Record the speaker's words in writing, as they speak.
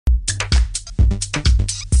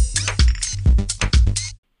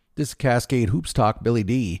This is Cascade Hoops Talk, Billy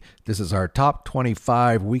D. This is our top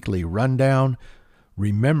 25 weekly rundown.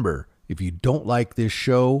 Remember, if you don't like this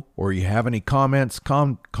show or you have any comments,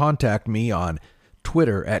 contact me on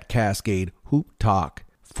Twitter at Cascade Hoop Talk.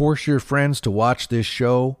 Force your friends to watch this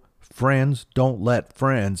show. Friends, don't let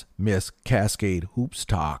friends miss Cascade Hoops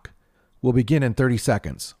Talk. We'll begin in 30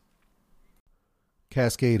 seconds.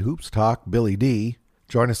 Cascade Hoops Talk, Billy D.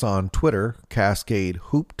 Join us on Twitter, Cascade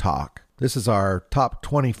Hoop Talk. This is our top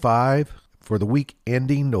 25 for the week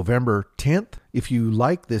ending November 10th. If you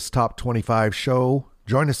like this top 25 show,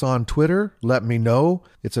 join us on Twitter. Let me know.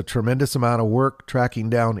 It's a tremendous amount of work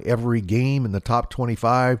tracking down every game in the top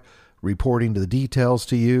 25, reporting the details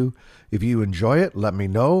to you. If you enjoy it, let me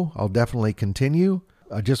know. I'll definitely continue.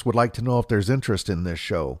 I just would like to know if there's interest in this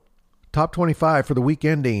show. Top 25 for the week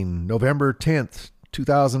ending November 10th,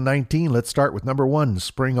 2019. Let's start with number 1,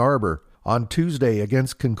 Spring Arbor. On Tuesday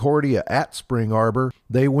against Concordia at Spring Arbor,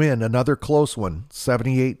 they win another close one,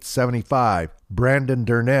 78-75. Brandon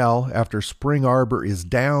Durnell, after Spring Arbor is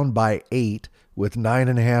down by 8 with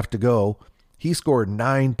 9.5 to go, he scored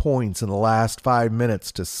 9 points in the last 5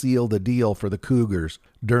 minutes to seal the deal for the Cougars.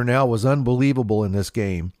 Durnell was unbelievable in this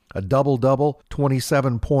game. A double-double,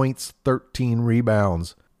 27 points, 13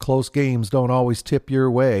 rebounds. Close games don't always tip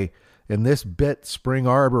your way, and this bit Spring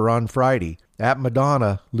Arbor on Friday. At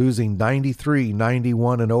Madonna, losing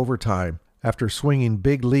 93-91 in overtime. After swinging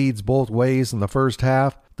big leads both ways in the first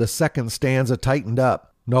half, the second stanza tightened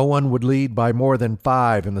up. No one would lead by more than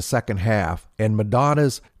 5 in the second half, and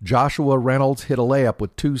Madonna's Joshua Reynolds hit a layup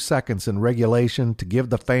with 2 seconds in regulation to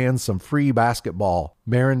give the fans some free basketball.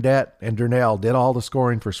 Marendette and Durnell did all the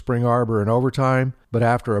scoring for Spring Arbor in overtime, but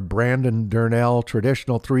after a Brandon Durnell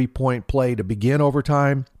traditional three-point play to begin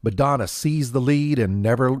overtime, Madonna seized the lead and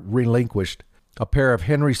never relinquished. A pair of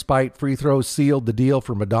Henry Spite free throws sealed the deal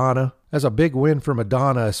for Madonna. That's a big win for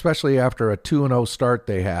Madonna, especially after a 2-0 start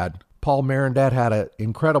they had. Paul Marendette had an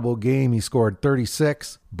incredible game. He scored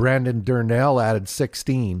 36. Brandon Durnell added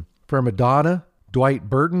 16. For Madonna, Dwight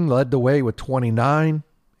Burton led the way with 29,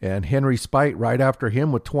 and Henry Spite right after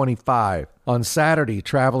him with 25. On Saturday,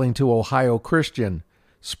 traveling to Ohio Christian,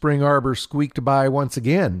 Spring Arbor squeaked by once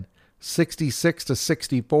again,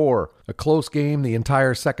 66-64. A close game the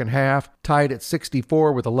entire second half, tied at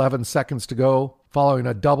 64 with 11 seconds to go. Following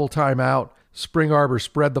a double timeout, Spring Arbor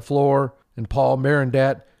spread the floor, and Paul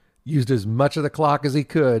Marendette used as much of the clock as he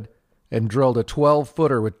could and drilled a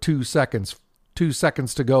 12-footer with 2 seconds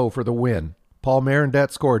to go for the win. Paul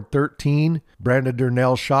Marendette scored 13. Brandon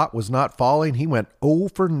Durnell's shot was not falling. He went 0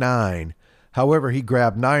 for 9. However, he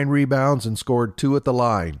grabbed 9 rebounds and scored 2 at the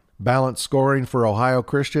line. Balanced scoring for Ohio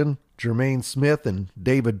Christian, Jermaine Smith and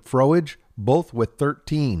David Froage, both with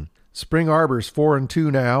 13. Spring Arbor's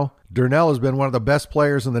 4-2 now. Durnell has been one of the best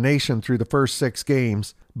players in the nation through the first 6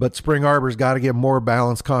 games, but Spring Arbor's got to get more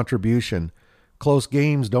balanced contribution. Close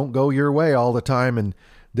games don't go your way all the time, and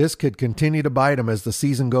this could continue to bite them as the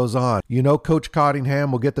season goes on. You know Coach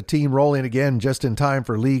Cottingham will get the team rolling again just in time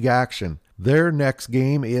for league action. Their next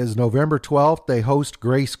game is November 12th. They host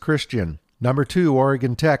Grace Christian. Number 2,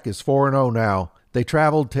 Oregon Tech is 4-0 now. They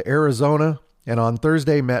traveled to Arizona and on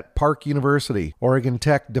Thursday met Park University. Oregon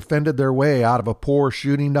Tech defended their way out of a poor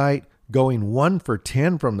shooting night, going 1 for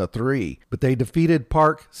 10 from the 3, but they defeated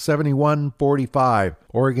Park 71-45.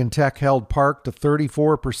 Oregon Tech held Park to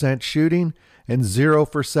 34% shooting and 0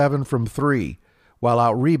 for 7 from 3, while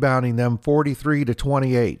out-rebounding them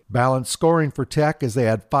 43-28. Balanced scoring for Tech as they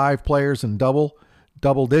had 5 players in double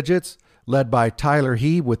digits, led by Tyler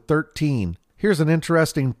Heeb with 13. Here's an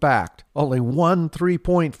interesting fact. Only 1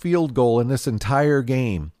 3-point field goal in this entire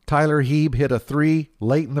game. Tyler Heeb hit a 3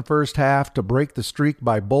 late in the first half to break the streak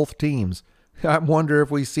by both teams. I wonder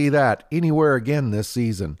if we see that anywhere again this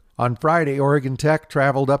season. On Friday, Oregon Tech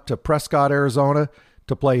traveled up to Prescott, Arizona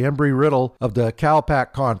to play Embry-Riddle of the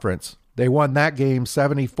Calpac Conference. They won that game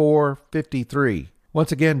 74-53.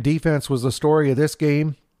 Once again, defense was the story of this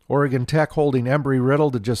game. Oregon Tech holding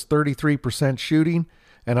Embry-Riddle to just 33% shooting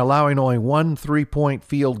and allowing only 1 3-point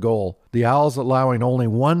field goal. The Owls allowing only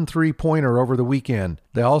 1 3-pointer over the weekend.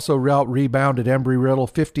 They also rebounded Embry-Riddle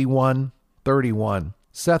 51-31.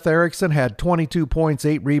 Seth Erickson had 22 points,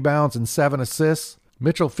 8 rebounds, and 7 assists.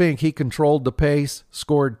 Mitchell Fink, he controlled the pace,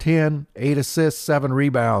 scored 10, 8 assists, 7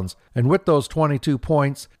 rebounds. And with those 22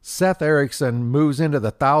 points, Seth Erickson moves into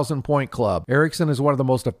the 1,000-point club. Erickson is one of the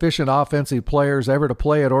most efficient offensive players ever to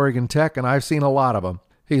play at Oregon Tech, and I've seen a lot of them.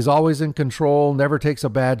 He's always in control, never takes a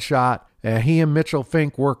bad shot, and he and Mitchell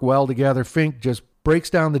Fink work well together. Fink just breaks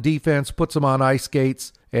down the defense, puts them on ice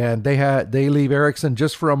skates, and they leave Erickson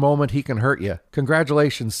just for a moment. He can hurt you.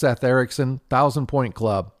 Congratulations, Seth Erickson, 1,000-point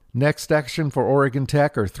club. Next action for Oregon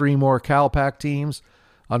Tech are 3 more CalPAC teams.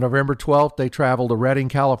 On November 12th, they travel to Redding,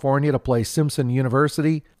 California to play Simpson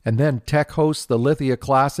University, and then Tech hosts the Lithia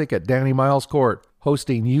Classic at Danny Miles Court,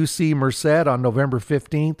 hosting UC Merced on November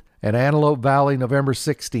 15th and Antelope Valley November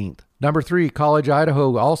 16th. Number 3, College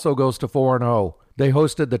Idaho also goes to 4-0. They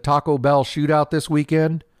hosted the Taco Bell Shootout this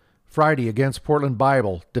weekend, Friday against Portland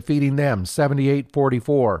Bible, defeating them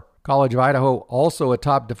 78-44. College of Idaho, also a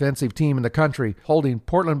top defensive team in the country, holding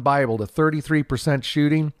Portland Bible to 33%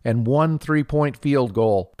 shooting and 1 3-point field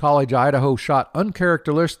goal. College of Idaho shot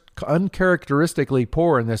uncharacteristically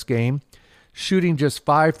poor in this game, shooting just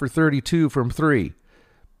 5 for 32 from 3.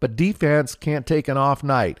 But defense can't take an off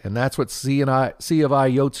night, and that's what C of I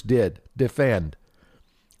Yotes did, defend.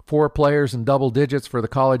 4 players in double digits for the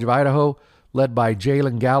College of Idaho, led by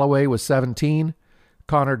Jalen Galloway with 17.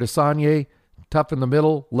 Connor Desagne, tough in the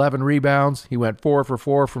middle, 11 rebounds. He went 4 for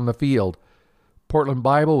 4 from the field. Portland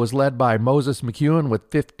Bible was led by Moses McEwen with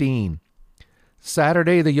 15.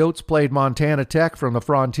 Saturday, the Yotes played Montana Tech from the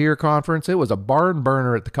Frontier Conference. It was a barn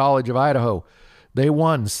burner at the College of Idaho. They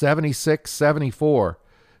won 76-74.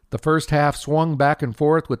 The first half swung back and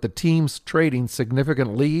forth with the teams trading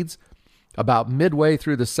significant leads. About midway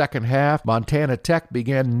through the second half, Montana Tech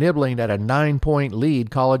began nibbling at a 9-point lead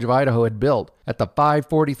College of Idaho had built. At the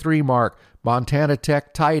 5:43 mark, Montana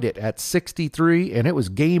Tech tied it at 63, and it was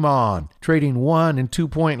game on, trading 1- and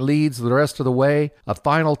 2-point leads the rest of the way. A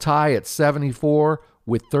final tie at 74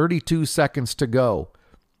 with 32 seconds to go.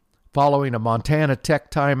 Following a Montana Tech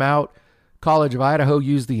timeout, College of Idaho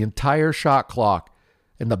used the entire shot clock,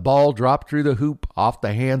 and the ball dropped through the hoop off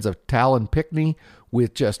the hands of Talon Pickney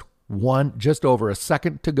with just over a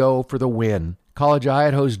second to go for the win. College of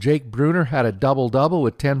Idaho's Jake Bruner had a double-double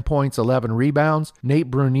with 10 points, 11 rebounds. Nate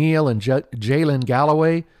Bruniel and Jalen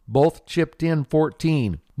Galloway both chipped in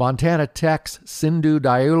 14. Montana Tech's Sindhu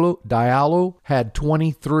Diallo had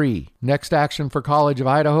 23. Next action for College of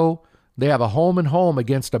Idaho, they have a home-and-home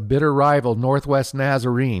against a bitter rival, Northwest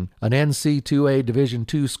Nazarene, an NC2A Division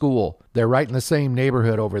II school. They're right in the same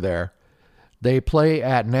neighborhood over there. They play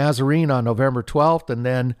at Nazarene on November 12th, and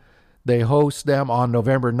then they host them on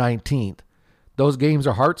November 19th. Those games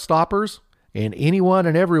are heart stoppers, and anyone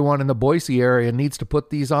and everyone in the Boise area needs to put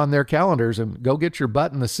these on their calendars and go get your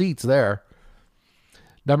butt in the seats there.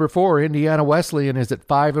 Number 4, Indiana Wesleyan is at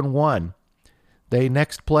 5-1. They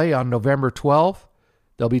next play on November 12th.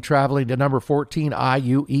 They'll be traveling to number 14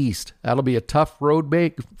 IU East. That'll be a tough road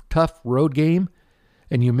game,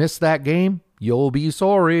 and you miss that game, you'll be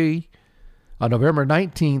sorry. On November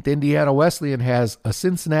 19th, Indiana Wesleyan has a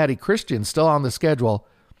Cincinnati Christian still on the schedule.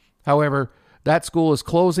 However, that school is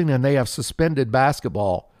closing and they have suspended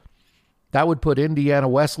basketball. That would put Indiana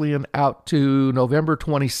Wesleyan out to November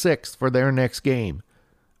 26th for their next game,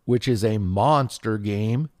 which is a monster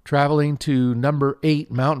game, traveling to number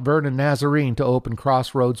 8 Mount Vernon Nazarene to open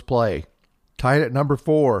Crossroads play. Tied at number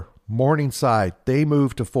 4, Morningside, they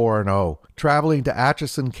move to 4-0, traveling to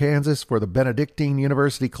Atchison, Kansas for the Benedictine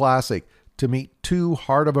University Classic to meet 2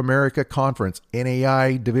 Heart of America Conference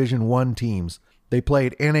NAIA Division I teams. They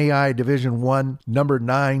played NAIA Division I number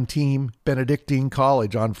 9 team Benedictine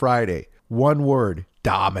College on Friday. One word,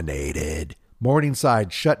 dominated.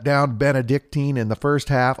 Morningside shut down Benedictine in the first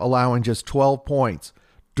half, allowing just 12 points.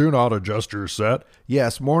 Do not adjust your set.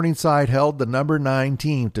 Yes, Morningside held the number 9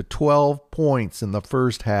 team to 12 points in the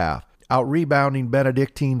first half, out-rebounding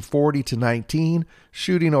Benedictine 40-19,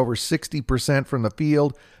 shooting over 60% from the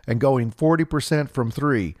field and going 40% from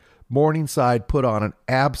 3. Morningside put on an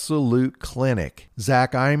absolute clinic.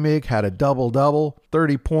 Zach Imig had a double-double,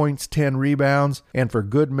 30 points, 10 rebounds, and for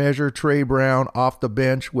good measure, Trey Brown off the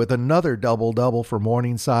bench with another double-double for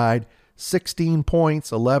Morningside, 16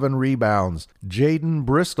 points, 11 rebounds. Jaden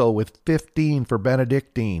Bristol with 15 for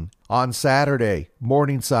Benedictine. On Saturday,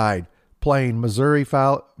 Morningside playing Missouri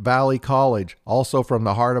Valley College, also from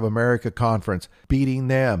the Heart of America Conference, beating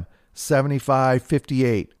them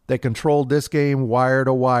 75-58. They controlled this game wire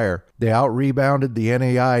to wire. They out-rebounded the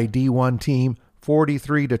NAIA D1 team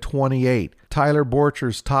 43-28. Tyler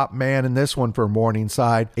Borcher's top man in this one for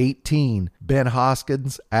Morningside, 18. Ben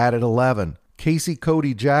Hoskins added 11. Casey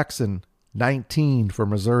Cody Jackson, 19 for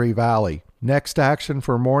Missouri Valley. Next action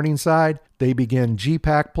for Morningside, they begin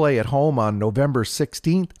GPAC play at home on November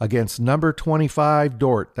 16th against number 25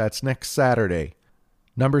 Dort. That's next Saturday.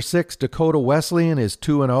 Number 6 Dakota Wesleyan is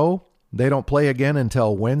 2-0. They don't play again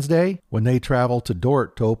until Wednesday when they travel to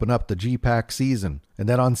Dort to open up the GPAC season. And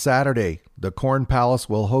then on Saturday, the Corn Palace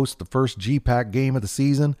will host the first GPAC game of the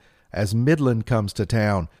season as Midland comes to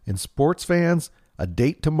town. And sports fans, a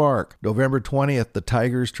date to mark. November 20th, the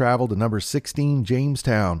Tigers travel to number 16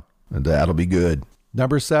 Jamestown. And that'll be good.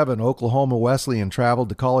 Number 7, Oklahoma Wesleyan traveled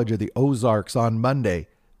to College of the Ozarks on Monday.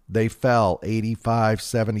 They fell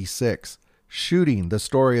 85-76. Shooting, the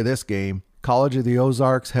story of this game, College of the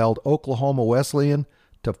Ozarks held Oklahoma Wesleyan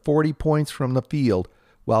to 40 points from the field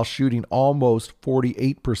while shooting almost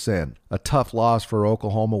 48%. A tough loss for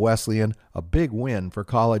Oklahoma Wesleyan, a big win for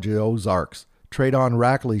College of the Ozarks. Traydon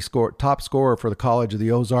Rackley scored top scorer for the College of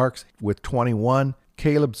the Ozarks with 21.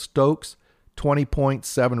 Caleb Stokes, 20 points,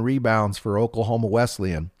 7 rebounds for Oklahoma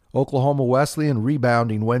Wesleyan. Oklahoma Wesleyan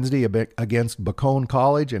rebounding Wednesday against Bacone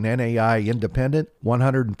College and NAIA Independent,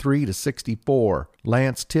 103-64.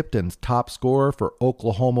 Lance Tipton's top scorer for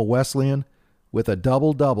Oklahoma Wesleyan with a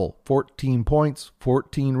double-double, 14 points,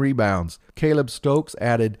 14 rebounds. Caleb Stokes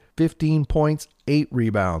added 15 points, 8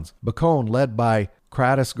 rebounds. Bacone led by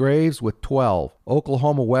Kratos Graves with 12.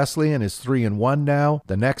 Oklahoma Wesleyan is 3-1 now.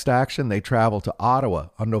 The next action, they travel to Ottawa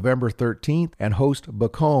on November 13th and host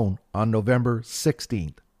Bacone on November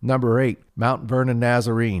 16th. Number 8, Mount Vernon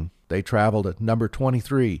Nazarene. They travel to number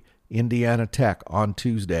 23, Indiana Tech on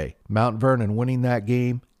Tuesday. Mount Vernon winning that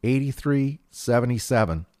game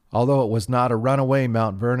 83-77. Although it was not a runaway,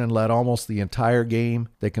 Mount Vernon led almost the entire game.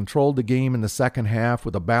 They controlled the game in the second half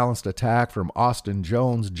with a balanced attack from Austin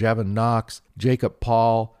Jones, Jevin Knox, Jacob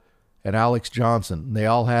Paul, and Alex Johnson. They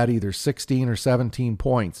all had either 16 or 17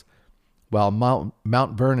 points, while Mount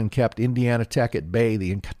Vernon kept Indiana Tech at bay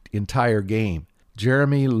the entire game.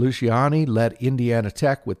 Jeremy Luciani led Indiana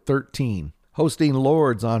Tech with 13. Hosting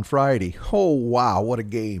Lourdes on Friday. Oh, wow, what a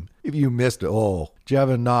game. If you missed it,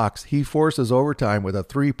 Jevin Knox, he forces overtime with a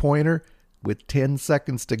three-pointer with 10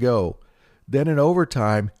 seconds to go. Then in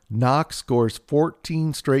overtime, Knox scores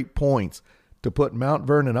 14 straight points to put Mount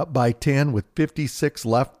Vernon up by 10 with 56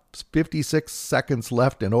 seconds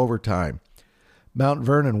left in overtime. Mount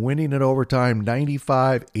Vernon winning in overtime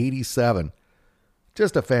 95-87.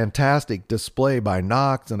 Just a fantastic display by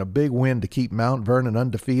Knox and a big win to keep Mount Vernon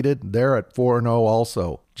undefeated. They're at 4-0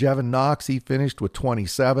 also. Jevin Knox, he finished with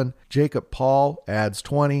 27. Jacob Paul adds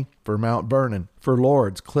 20 for Mount Vernon. For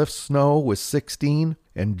Lourdes, Cliff Snow with 16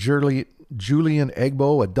 and Julian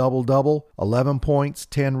Egbo a double-double, 11 points,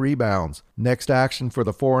 10 rebounds. Next action for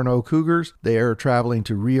the 4-0 Cougars, they are traveling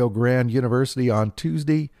to Rio Grande University on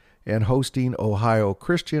Tuesday and hosting Ohio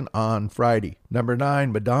Christian on Friday. Number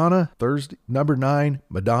 9, Madonna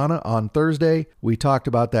on Thursday. We talked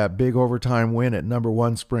about that big overtime win at number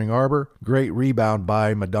 1 Spring Arbor. Great rebound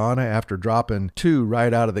by Madonna after dropping 2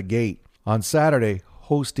 right out of the gate. On Saturday,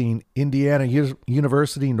 hosting Indiana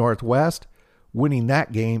University Northwest, winning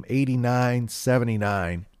that game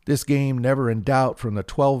 89-79. This game never in doubt from the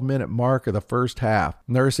 12-minute mark of the first half.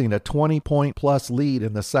 Nursing a 20-point-plus lead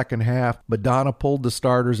in the second half, Madonna pulled the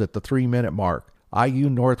starters at the 3-minute mark. IU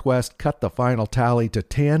Northwest cut the final tally to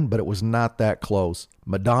 10, but it was not that close.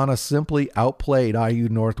 Madonna simply outplayed IU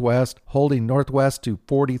Northwest, holding Northwest to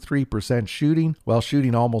 43% shooting while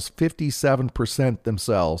shooting almost 57%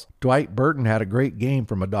 themselves. Dwight Burton had a great game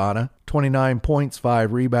for Madonna, 29 points,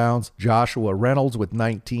 5 rebounds. Joshua Reynolds with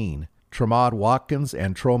 19. Tremont Watkins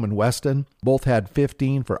and Truman Weston both had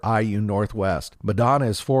 15 for IU Northwest. Madonna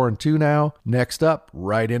is 4-2 now. Next up,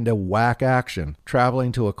 right into WAC action.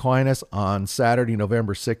 Traveling to Aquinas on Saturday,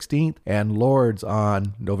 November 16th, and Lourdes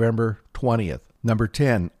on November 20th. Number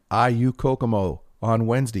 10, IU Kokomo on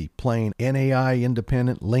Wednesday, playing NAIA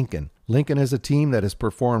Independent Lincoln. Lincoln is a team that has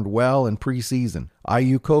performed well in preseason.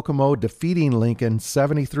 IU Kokomo defeating Lincoln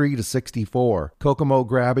 73-64. Kokomo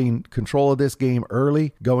grabbing control of this game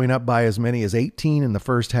early, going up by as many as 18 in the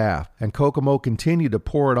first half, and Kokomo continued to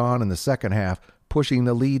pour it on in the second half, pushing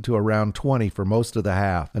the lead to around 20 for most of the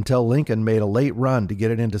half, until Lincoln made a late run to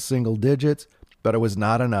get it into single digits, but it was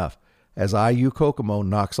not enough, as IU Kokomo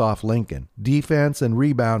knocks off Lincoln. Defense and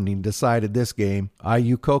rebounding decided this game.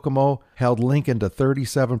 IU Kokomo held Lincoln to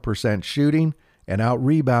 37% shooting and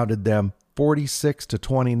out-rebounded them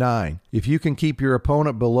 46-29. If you can keep your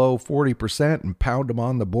opponent below 40% and pound them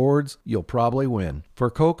on the boards, you'll probably win. For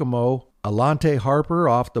Kokomo, Alante Harper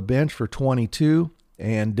off the bench for 22,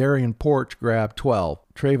 and Darian Porch grabbed 12.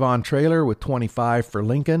 Trayvon Traylor with 25 for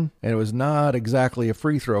Lincoln, and it was not exactly a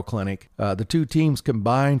free throw clinic. The two teams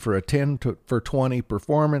combined for a 10 for 20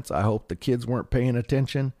 performance. I hope the kids weren't paying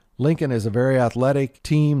attention. Lincoln is a very athletic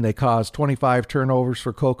team. They caused 25 turnovers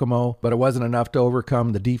for Kokomo, but it wasn't enough to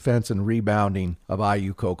overcome the defense and rebounding of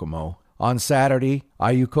IU Kokomo. On Saturday,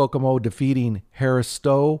 IU Kokomo defeating Harris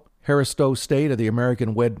Stowe State of the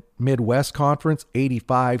American Midwest Conference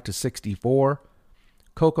 85-64.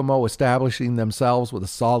 Kokomo establishing themselves with a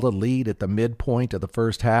solid lead at the midpoint of the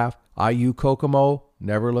first half. IU Kokomo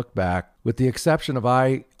never looked back. With the exception of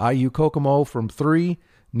IU Kokomo from 3,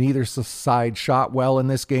 neither side shot well in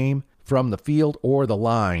this game. from the field or the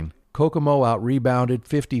line. Kokomo out-rebounded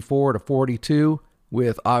 54-42,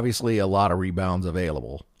 with obviously a lot of rebounds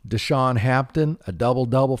available. Deshaun Hampton, a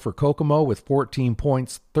double-double for Kokomo with 14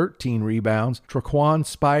 points, 13 rebounds. Traquan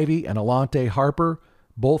Spivey and Alante Harper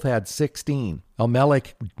both had 16.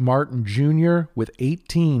 Elmelik Martin Jr. with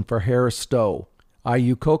 18 for Harris Stowe.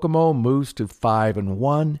 IU Kokomo moves to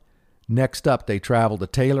 5-1. Next up, they travel to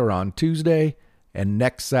Taylor on Tuesday, and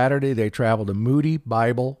next Saturday they travel to Moody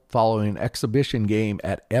Bible following an exhibition game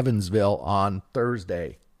at Evansville on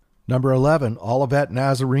Thursday. Number 11, Olivet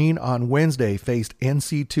Nazarene on Wednesday faced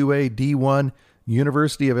NC2A D1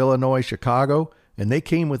 University of Illinois Chicago, and they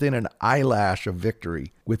came within an eyelash of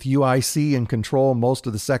victory. With UIC in control most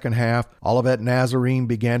of the second half, Olivet Nazarene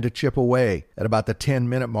began to chip away at about the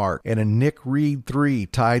 10-minute mark, and a Nick Reed 3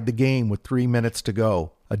 tied the game with 3 minutes to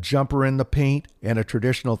go. A jumper in the paint and a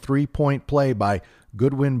traditional three-point play by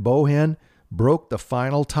Goodwin Bohen broke the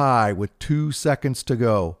final tie with 2 seconds to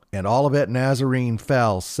go, and Olivet Nazarene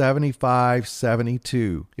fell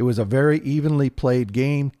 75-72. It was a very evenly played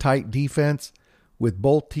game, tight defense, with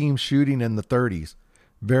both teams shooting in the 30s.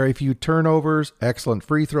 Very few turnovers, excellent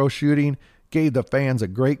free throw shooting, gave the fans a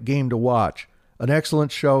great game to watch. An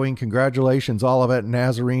excellent showing. Congratulations, Olivet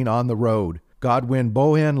Nazarene on the road. Godwin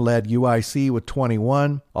Bohen led UIC with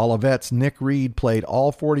 21. Olivet's Nick Reed played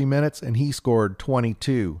all 40 minutes, and he scored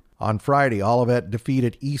 22. On Friday, Olivet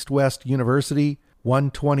defeated East-West University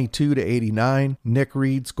 122-89. Nick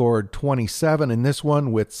Reed scored 27 in this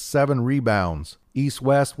one with 7 rebounds.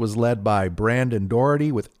 East-West was led by Brandon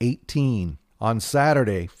Doherty with 18. On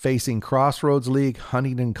Saturday, facing Crossroads League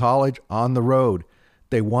Huntington College on the road,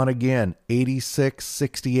 they won again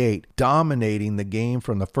 86-68, dominating the game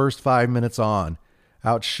from the first 5 minutes on,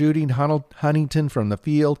 outshooting Huntington from the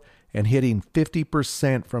field and hitting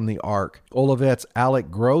 50% from the arc. Olivet's Alec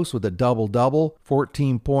Gross with a double-double,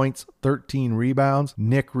 14 points, 13 rebounds.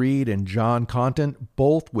 Nick Reed and John Contant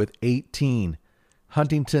both with 18.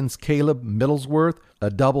 Huntington's Caleb Middlesworth, a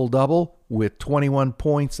double-double with 21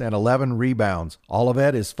 points and 11 rebounds.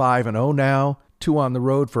 Olivet is 5-0 now. 2 on the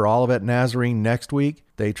road for Olivet Nazarene next week.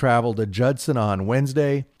 They travel to Judson on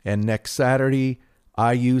Wednesday, and next Saturday,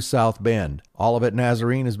 IU South Bend. Olivet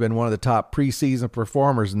Nazarene has been one of the top preseason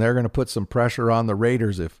performers, and they're going to put some pressure on the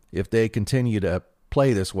Raiders if they continue to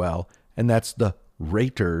play this well, and that's the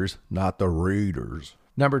Raiders, not the Raiders.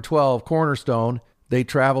 Number 12, Cornerstone. They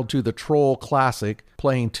traveled to the Troll Classic,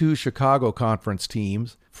 playing 2 Chicago Conference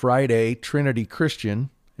teams. Friday, Trinity Christian.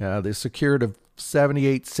 They secured a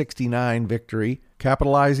 78-69 victory,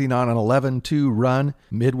 capitalizing on an 11-2 run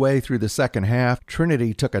midway through the second half.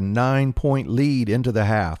 Trinity took a 9-point lead into the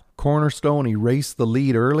half. Cornerstone erased the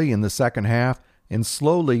lead early in the second half and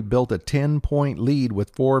slowly built a 10-point lead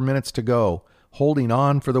with 4 minutes to go, holding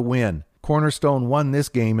on for the win. Cornerstone won this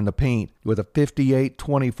game in the paint with a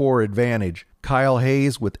 58-24 advantage. Kyle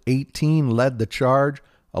Hayes with 18 led the charge,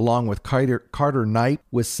 along with Carter Knight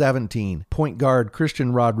with 17. Point guard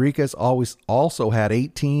Christian Rodriguez also had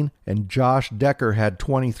 18, and Josh Decker had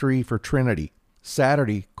 23 for Trinity.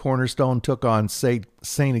 Saturday, Cornerstone took on St.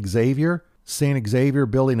 Xavier. St. Xavier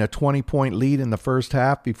building a 20-point lead in the first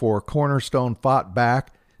half before Cornerstone fought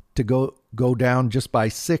back to go down just by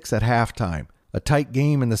 6 at halftime. A tight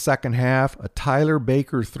game in the second half, a Tyler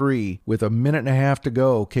Baker 3 with a minute and a half to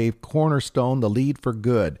go gave Cornerstone the lead for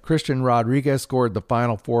good. Christian Rodriguez scored the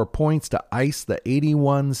final 4 points to ice the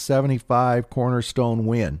 81-75 Cornerstone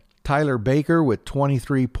win. Tyler Baker with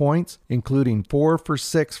 23 points, including 4 for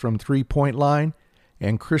 6 from three-point line,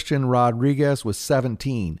 and Christian Rodriguez with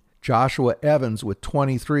 17. Joshua Evans with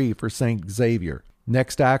 23 for St. Xavier.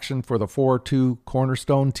 Next action for the 4-2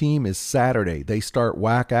 Cornerstone team is Saturday. They start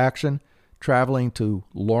WAC action, traveling to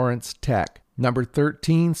Lawrence Tech. Number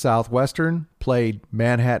 13, Southwestern, played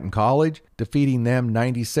Manhattan College, defeating them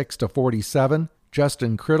 96-47.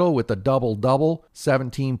 Justin Criddle with a double-double,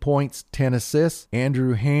 17 points, 10 assists.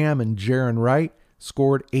 Andrew Ham and Jaron Wright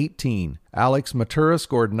scored 18. Alex Matura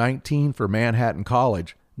scored 19 for Manhattan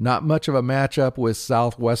College. Not much of a matchup with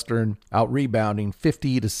Southwestern out-rebounding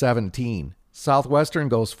 50-17. Southwestern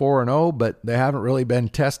goes 4-0, but they haven't really been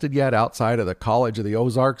tested yet outside of the College of the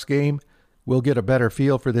Ozarks game. We'll get a better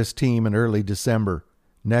feel for this team in early December.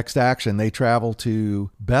 Next action, they travel to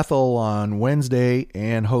Bethel on Wednesday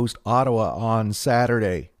and host Ottawa on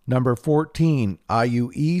Saturday. Number 14, IU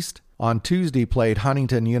East, on Tuesday played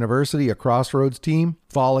Huntington University, a Crossroads team,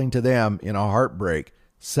 falling to them in a heartbreak.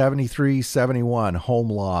 73-71 home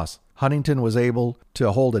loss. Huntington was able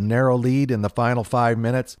to hold a narrow lead in the final 5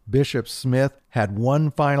 minutes. Bishop Smith had one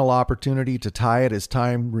final opportunity to tie it as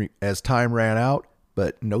time ran out,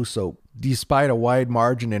 but no soap. Despite a wide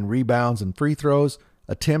margin in rebounds and free throws,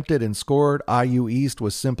 attempted and scored, IU East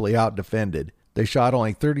was simply out-defended. They shot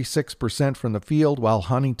only 36% from the field, while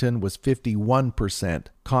Huntington was 51%.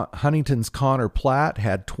 Huntington's Connor Platt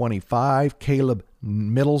had 25. Caleb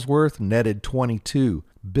Middlesworth netted 22.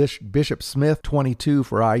 Bishop Smith, 22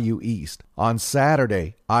 for IU East. On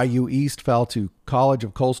Saturday, IU East fell to College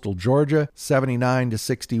of Coastal Georgia,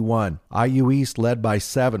 79-61. IU East led by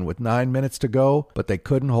 7 with 9 minutes to go, but they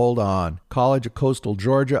couldn't hold on. College of Coastal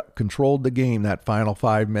Georgia controlled the game that final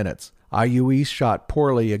 5 minutes. IU East shot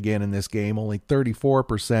poorly again in this game, only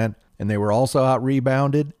 34%, and they were also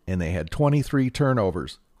out-rebounded, and they had 23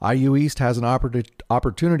 turnovers. IU East has an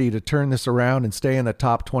opportunity to turn this around and stay in the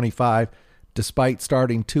top 25, despite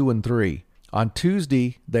starting 2-3. On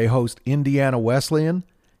Tuesday, they host Indiana Wesleyan,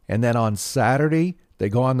 and then on Saturday, they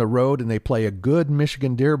go on the road and they play a good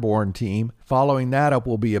Michigan Dearborn team. Following that up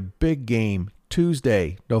will be a big game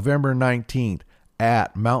Tuesday, November 19th.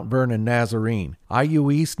 At Mount Vernon Nazarene.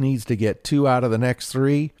 IU East needs to get 2 out of the next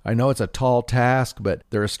 3. I know it's a tall task, but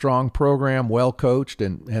they're a strong program, well coached,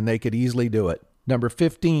 and they could easily do it. Number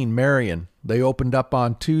 15, Marion. They opened up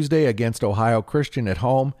on Tuesday against Ohio Christian at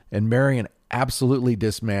home, and Marion absolutely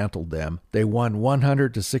dismantled them. They won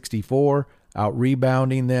 100-64,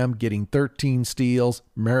 out-rebounding them, getting 13 steals.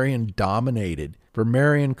 Marion dominated. For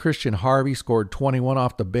Marion, Christian Harvey scored 21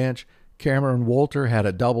 off the bench. Cameron Wolter had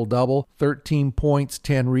a double-double, 13 points,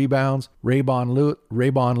 10 rebounds.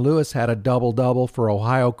 Raybon Lewis had a double-double for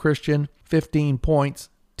Ohio Christian, 15 points,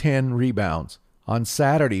 10 rebounds. On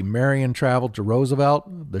Saturday, Marion traveled to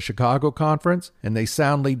Roosevelt, the Chicago Conference, and they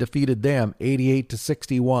soundly defeated them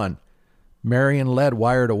 88-61. Marion led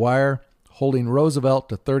wire to wire, holding Roosevelt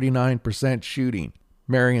to 39% shooting.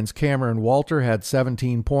 Marion's Cameron Walter had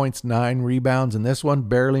 17 points, 9 rebounds in this one,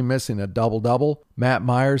 barely missing a double-double. Matt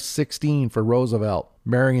Myers, 16 for Roosevelt.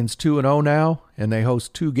 Marion's 2-0 now, and they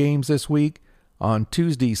host 2 games this week. On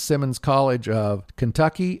Tuesday, Simmons College of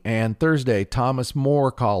Kentucky, and Thursday, Thomas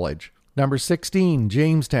More College. Number 16,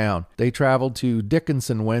 Jamestown. They traveled to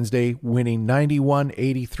Dickinson Wednesday, winning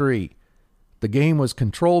 91-83. The game was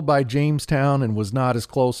controlled by Jamestown and was not as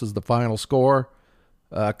close as the final score.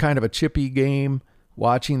 Kind of a chippy game.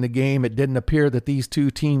 Watching the game, it didn't appear that these two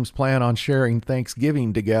teams plan on sharing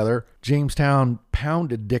Thanksgiving together. Jamestown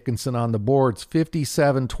pounded Dickinson on the boards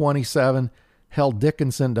 57-27, held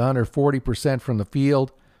Dickinson to under 40% from the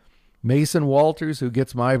field. Mason Walters, who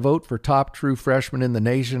gets my vote for top true freshman in the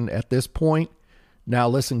nation at this point. Now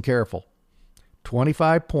listen careful.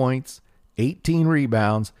 25 points, 18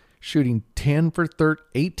 rebounds, shooting 10 for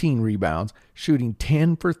 18 rebounds, shooting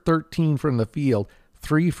 10 for 13 from the field,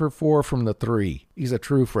 3 for 4 from the 3. He's a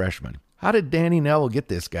true freshman. How did Danny Neville get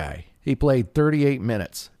this guy? He played 38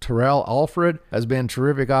 minutes. Terrell Alfred has been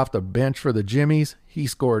terrific off the bench for the Jimmies. He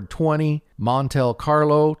scored 20. Montel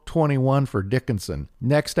Carlo, 21 for Dickinson.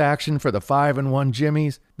 Next action for the 5-1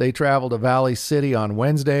 Jimmies. They travel to Valley City on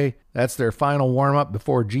Wednesday. That's their final warm-up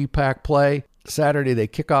before GPAC play. Saturday, they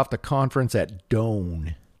kick off the conference at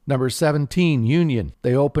Doane. Number 17, Union.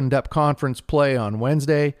 They opened up conference play on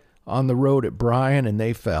Wednesday on the road at Bryan, and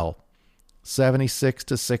they fell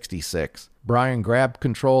 76-66. Bryan grabbed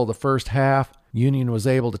control of the first half. Union was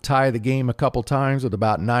able to tie the game a couple times with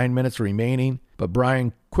about 9 minutes remaining, but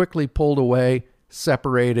Bryan quickly pulled away,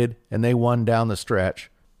 separated, and they won down the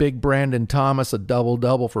stretch. Big Brandon Thomas, a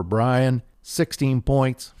double-double for Bryan, 16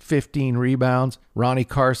 points, 15 rebounds. Ronnie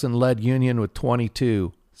Carson led Union with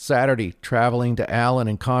 22. Saturday, traveling to Allen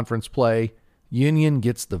in conference play, Union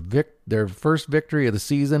gets their first victory of the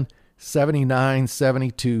season,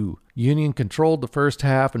 79-72. Union controlled the first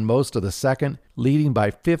half and most of the second, leading by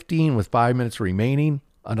 15 with 5 minutes remaining.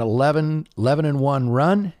 An 11-1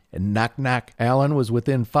 run, and knock-knock. Allen was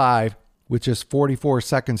within 5 with just 44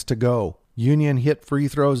 seconds to go. Union hit free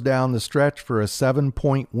throws down the stretch for a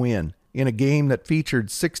 7-point win. In a game that featured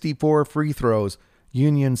 64 free throws,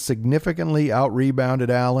 Union significantly out-rebounded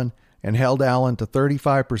Allen and held Allen to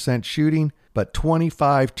 35% shooting, but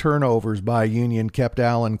 25 turnovers by Union kept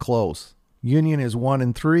Allen close. Union is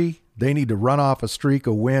 1-3. They need to run off a streak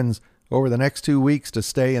of wins over the next 2 weeks to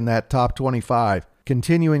stay in that top 25.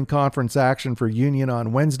 Continuing conference action for Union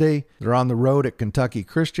on Wednesday. They're on the road at Kentucky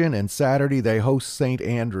Christian, and Saturday they host St.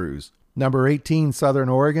 Andrews. Number 18, Southern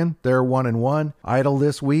Oregon. They're 1-1. Idle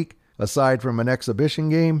this week, aside from an exhibition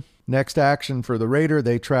game. Next action for the Raider,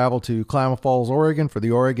 they travel to Klamath Falls, Oregon for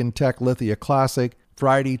the Oregon Tech Lithia Classic.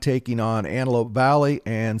 Friday taking on Antelope Valley,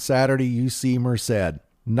 and Saturday UC Merced.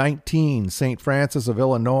 19, St. Francis of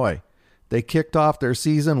Illinois. They kicked off their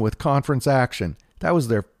season with conference action. That was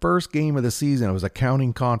their first game of the season. It was a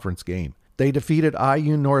counting conference game. They defeated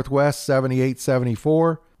IU Northwest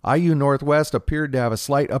 78-74. IU Northwest appeared to have a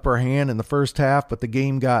slight upper hand in the first half, but the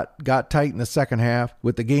game got tight in the second half.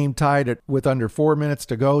 With the game tied with under 4 minutes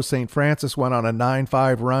to go, St. Francis went on a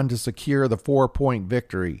 9-5 run to secure the 4-point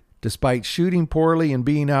victory. Despite shooting poorly and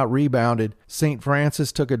being out-rebounded, St.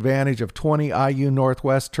 Francis took advantage of 20 IU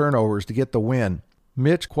Northwest turnovers to get the win.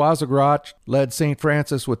 Mitch Quazagrach led St.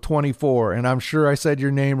 Francis with 24, and I'm sure I said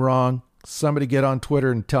your name wrong. Somebody get on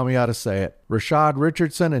Twitter and tell me how to say it. Rashad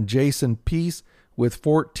Richardson and Jason Peace with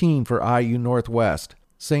 14 for IU Northwest.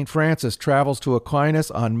 St. Francis travels to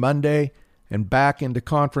Aquinas on Monday and back into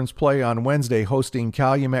conference play on Wednesday, hosting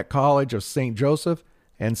Calumet College of St. Joseph,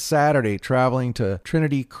 and Saturday traveling to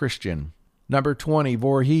Trinity Christian. Number 20,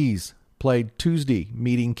 Voorhees, played Tuesday,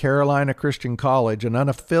 meeting Carolina Christian College, an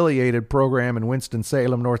unaffiliated program in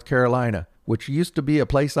Winston-Salem, North Carolina, which used to be a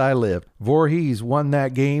place I lived. Voorhees won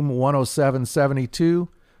that game 107-72.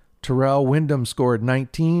 Terrell Wyndham scored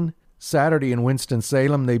 19. Saturday in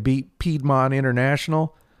Winston-Salem, they beat Piedmont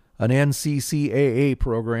International, an NCCAA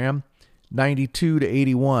program,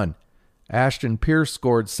 92-81. Ashton Pierce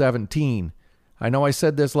scored 17. I know I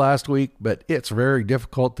said this last week, but it's very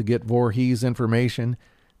difficult to get Voorhees information.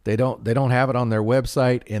 They don't have it on their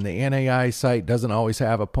website, and the NAIA site doesn't always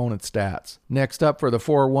have opponent stats. Next up for the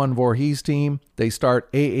 4-1 Voorhees team, they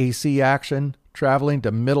start AAC action, traveling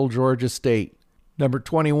to Middle Georgia State. Number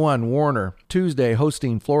 21, Warner, Tuesday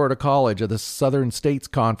hosting Florida College of the Southern States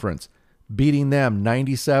Conference, beating them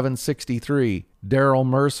 97-63. Daryl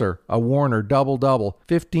Mercer, a Warner double-double,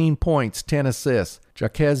 15 points, 10 assists.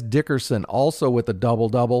 Jaquez Dickerson also with a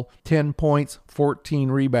double-double, 10 points, 14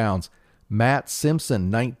 rebounds. Matt Simpson,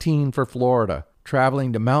 19 for Florida.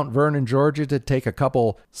 Traveling to Mount Vernon, Georgia to take a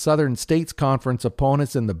couple Southern States Conference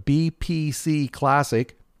opponents in the BPC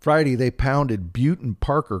Classic. Friday, they pounded Butte and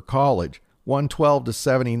Parker College,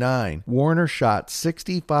 112-79. Warner shot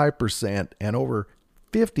 65% and over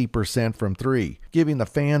 50% from three, giving the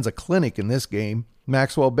fans a clinic in this game.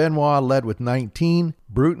 Maxwell Benoit led with 19.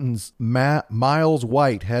 Bruton's Miles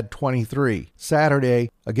White had 23. Saturday,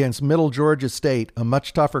 against Middle Georgia State, a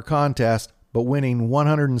much tougher contest, but winning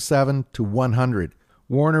 107-100.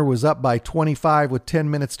 Warner was up by 25 with 10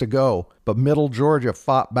 minutes to go, but Middle Georgia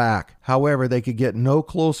fought back. However, they could get no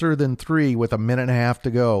closer than 3 with a minute and a half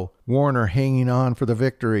to go. Warner hanging on for the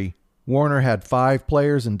victory. Warner had 5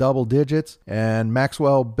 players in double digits, and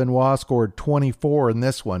Maxwell Benoit scored 24 in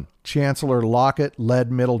this one. Chancellor Lockett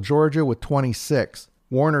led Middle Georgia with 26.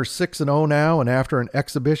 Warner's 6-0 now, and after an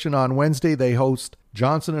exhibition on Wednesday, they host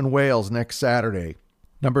Johnson & Wales next Saturday.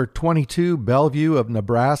 Number 22, Bellevue of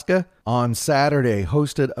Nebraska, on Saturday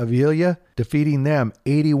hosted Avilia, defeating them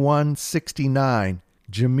 81-69.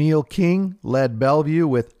 Jameel King led Bellevue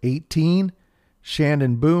with 18.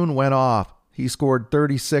 Shandon Boone went off. He scored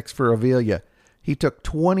 36 for Avilia. He took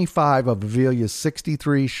 25 of Avilia's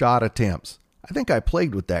 63 shot attempts. I think I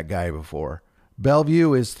played with that guy before.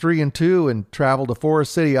 Bellevue is 3-2 and travel to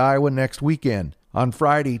Forest City, Iowa next weekend. On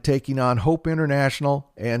Friday, taking on Hope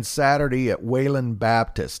International, and Saturday at Wayland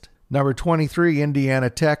Baptist. Number 23, Indiana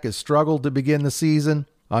Tech, has struggled to begin the season.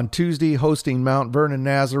 On Tuesday, hosting Mount Vernon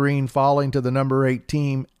Nazarene, falling to the number 8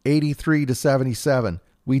 team, 83-77.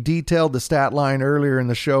 We detailed the stat line earlier in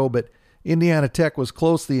the show, but Indiana Tech was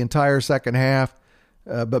close the entire second half,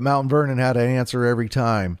 but Mount Vernon had an answer every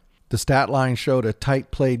time. The stat line showed a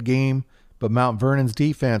tight played game, but Mount Vernon's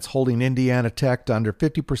defense holding Indiana Tech to under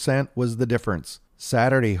 50% was the difference.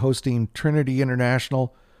 Saturday, hosting Trinity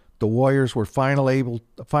International, the Warriors were finally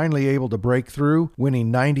able to break through,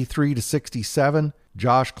 winning 93-67.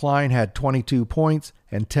 Josh Klein had 22 points,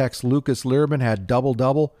 and Tech's Lucas Learman had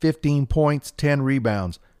double-double, 15 points, 10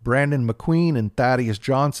 rebounds. Brandon McQueen and Thaddeus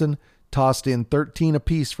Johnson tossed in 13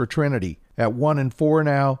 apiece for Trinity. At 1-4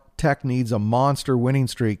 now, Tech needs a monster winning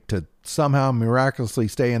streak to somehow miraculously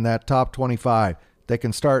stay in that top 25. They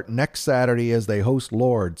can start next Saturday as they host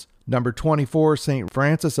Lourdes. Number 24, St.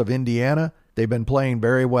 Francis of Indiana. They've been playing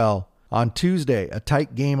very well. On Tuesday, a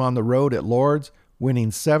tight game on the road at Lourdes,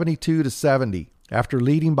 winning 72-70. After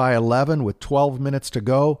leading by 11 with 12 minutes to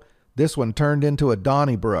go, this one turned into a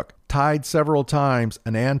Donnybrook. Tied several times,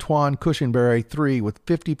 an Antoine Cushenberry 3 with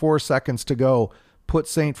 54 seconds to go put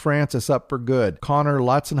St. Francis up for good. Connor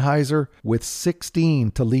Lotzenheiser with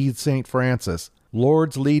 16 to lead St. Francis.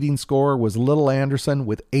 Lourdes' leading scorer was Little Anderson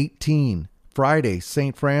with 18. Friday,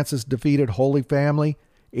 St. Francis defeated Holy Family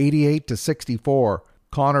 88-64.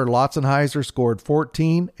 Connor Lotzenheiser scored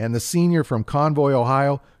 14, and the senior from Convoy,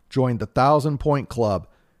 Ohio, joined the 1,000-point club.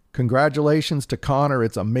 Congratulations to Connor.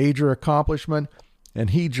 It's a major accomplishment,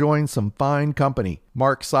 and he joined some fine company.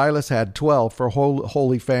 Mark Silas had 12 for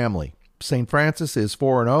Holy Family. St. Francis is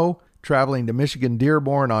 4-0, traveling to Michigan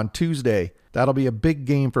Dearborn on Tuesday. That'll be a big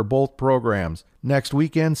game for both programs. Next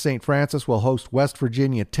weekend, St. Francis will host West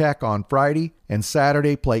Virginia Tech on Friday, and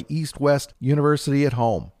Saturday play East-West University at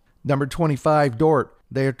home. Number 25, Dordt.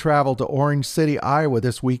 They traveled to Orange City, Iowa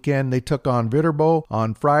this weekend. They took on Viterbo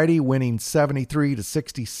on Friday, winning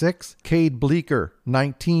 73-66. Cade Bleeker,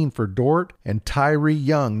 19 for Dordt, and Tyree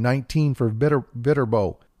Young, 19 for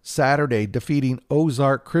Viterbo. Saturday, defeating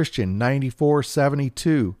Ozark Christian,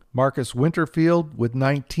 94-72. Marcus Winterfield with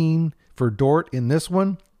 19 for Dordt in this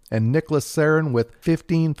one, and Nicholas Sarin with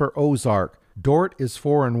 15 for Ozark. Dordt is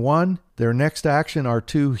 4-1. Their next action are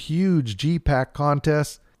two huge GPAC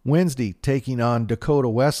contests. Wednesday, taking on Dakota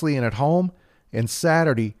Wesleyan at home, and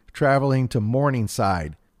Saturday, traveling to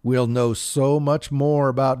Morningside. We'll know so much more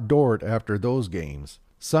about Dordt after those games.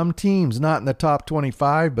 Some teams not in the top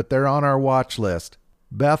 25, but they're on our watch list.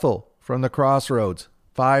 Bethel from the Crossroads,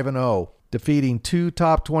 5-0, defeating two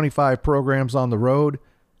top 25 programs on the road,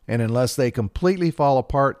 and unless they completely fall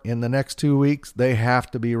apart in the next 2 weeks, they have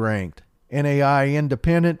to be ranked. NAIA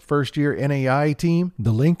Independent, first-year NAIA team,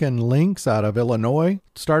 the Lincoln Lynx out of Illinois,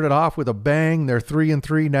 started off with a bang. They're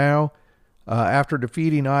 3-3 now. After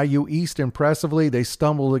defeating IU East impressively, they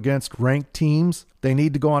stumbled against ranked teams. They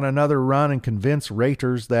need to go on another run and convince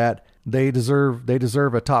raters that they deserve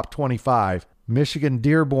a top 25. Michigan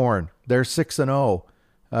Dearborn, they're 6-0.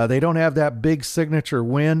 They don't have that big signature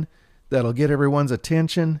win that'll get everyone's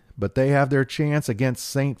attention, but they have their chance against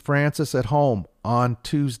St. Francis at home on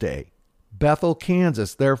Tuesday. Bethel,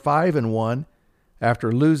 Kansas, they're 5-1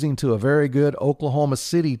 after losing to a very good Oklahoma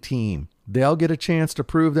City team. They'll get a chance to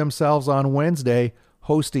prove themselves on Wednesday,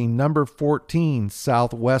 hosting number 14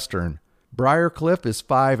 Southwestern. Briarcliff is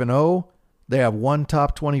 5-0. They have one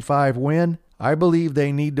top 25 win. I believe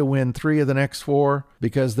they need to win 3 of the next 4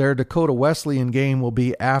 because their Dakota Wesleyan game will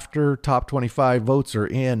be after top 25 votes are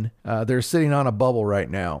in. They're sitting on a bubble right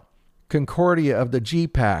now. Concordia of the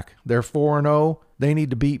GPAC, they're 4-0. They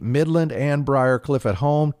need to beat Midland and Briarcliff at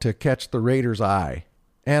home to catch the Raiders' eye.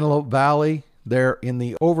 Antelope Valley, they're in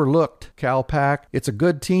the overlooked CalPAC. It's a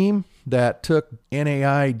good team that took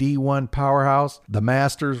NAIA D1 powerhouse, the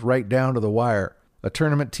Masters, right down to the wire. A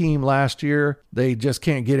tournament team last year, they just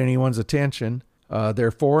can't get anyone's attention.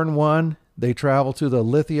 They're 4-1. They travel to the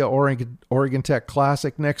Lithia Oregon Tech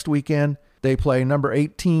Classic next weekend. They play number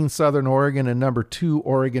 18 Southern Oregon and number 2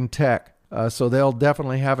 Oregon Tech. So they'll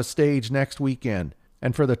definitely have a stage next weekend.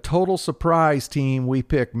 And for the total surprise team, we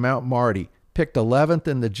picked Mount Marty. Picked 11th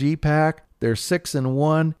in the GPAC. They're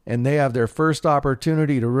 6-1, and they have their first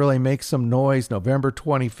opportunity to really make some noise November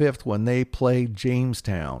 25th when they play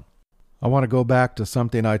Jamestown. I want to go back to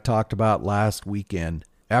something I talked about last weekend.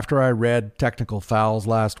 After I read Technical Fouls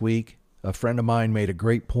last week, a friend of mine made a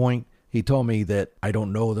great point. He told me that I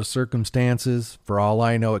don't know the circumstances. For all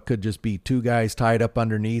I know, it could just be 2 guys tied up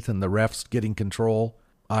underneath and the refs getting control.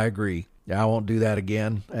 I agree. I won't do that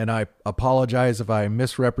again, and I apologize if I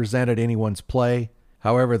misrepresented anyone's play.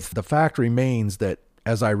 However, the fact remains that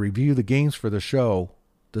as I review the games for the show,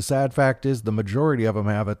 the sad fact is the majority of them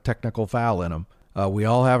have a technical foul in them. We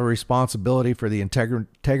all have a responsibility for the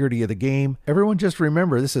integrity of the game. Everyone just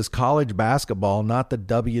remember, this is college basketball, not the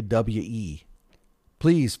WWE.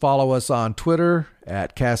 Please follow us on Twitter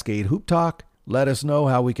at Cascade Hoop Talk. Let us know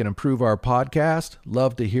how we can improve our podcast.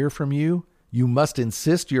 Love to hear from you. You must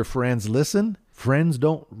insist your friends listen. Friends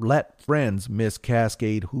don't let friends miss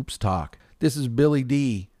Cascade Hoops Talk. This is Billy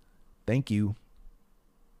D. Thank you.